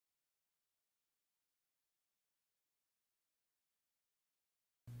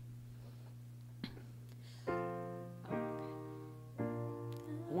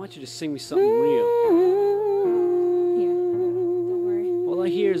want you to sing me something real. Here, don't worry. All I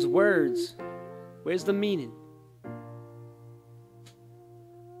hear is words. Where's the meaning?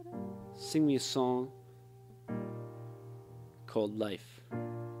 Sing me a song called Life.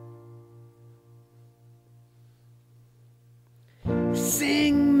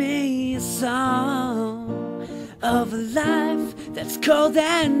 Sing me a song of a life that's cold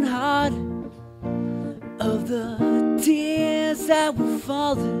and hard, of the tears that were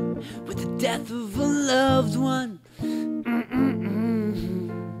falling with the death of a loved one.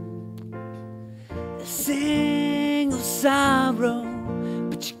 Sing of sorrow,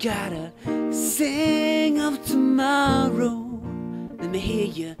 but you gotta sing of tomorrow. Let me hear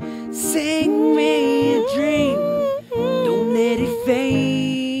you sing me a dream. Don't let it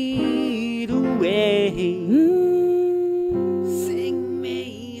fade away. Sing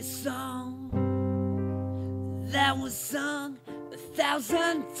me a song that was sung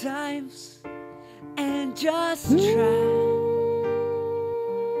 1,000 times, and just try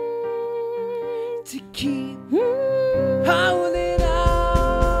to keep holding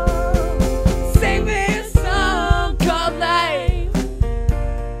on. Sing me a song called Life.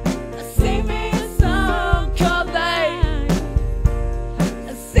 Sing me a song called Life.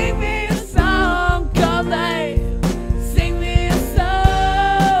 Sing me a song called Life. Sing me a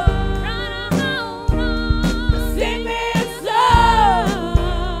song. Sing me a song.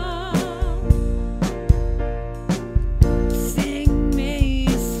 Sing me a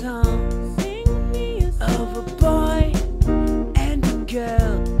song of a boy and a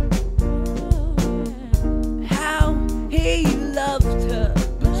girl, how he loved her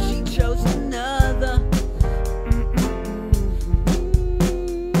but she chose another.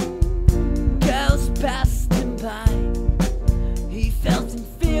 Girls passed him by, he felt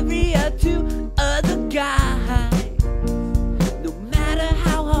inferior to other guys. No matter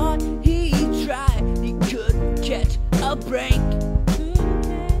how hard he tried, he couldn't catch a break.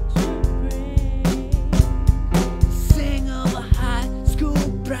 Sing of a high school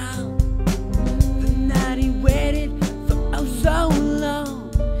prom, the night he waited for oh so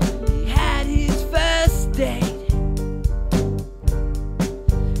long. He had his first date,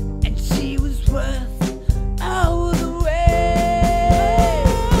 and she was worth all the wait.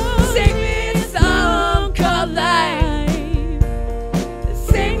 Sing me a song called Life.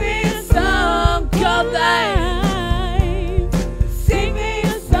 Sing me a song called Life. Sing me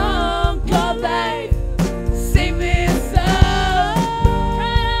a song called Life. Sing me a song.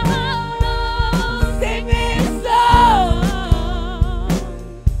 Sing me a song.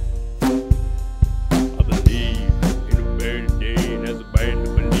 I believe in a better day, and as a band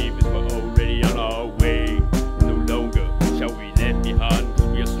of believers, we're already on our way. No longer shall we let behind, cause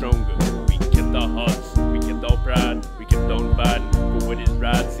we are stronger. We kept our hearts, we kept our pride, we kept on fighting for what is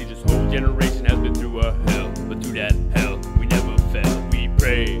right. See, this whole generation has been through a hell, but through that hell, we never fell. We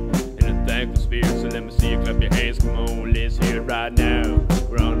pray in a thankful spirit, so let me see you clap your hands. Come on, let's hear it right now.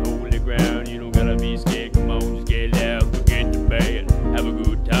 We're on holy ground, you don't gotta be scared. Come on, just get loud, forget the bad, have a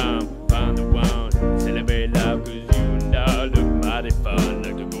good time, find the one, celebrate life, cause you and I look mighty fine,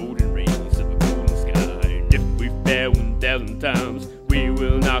 like the golden rays of a golden sky. And if we fail 1,000 times, we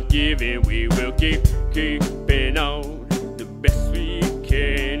will not give in, we will keep keeping on.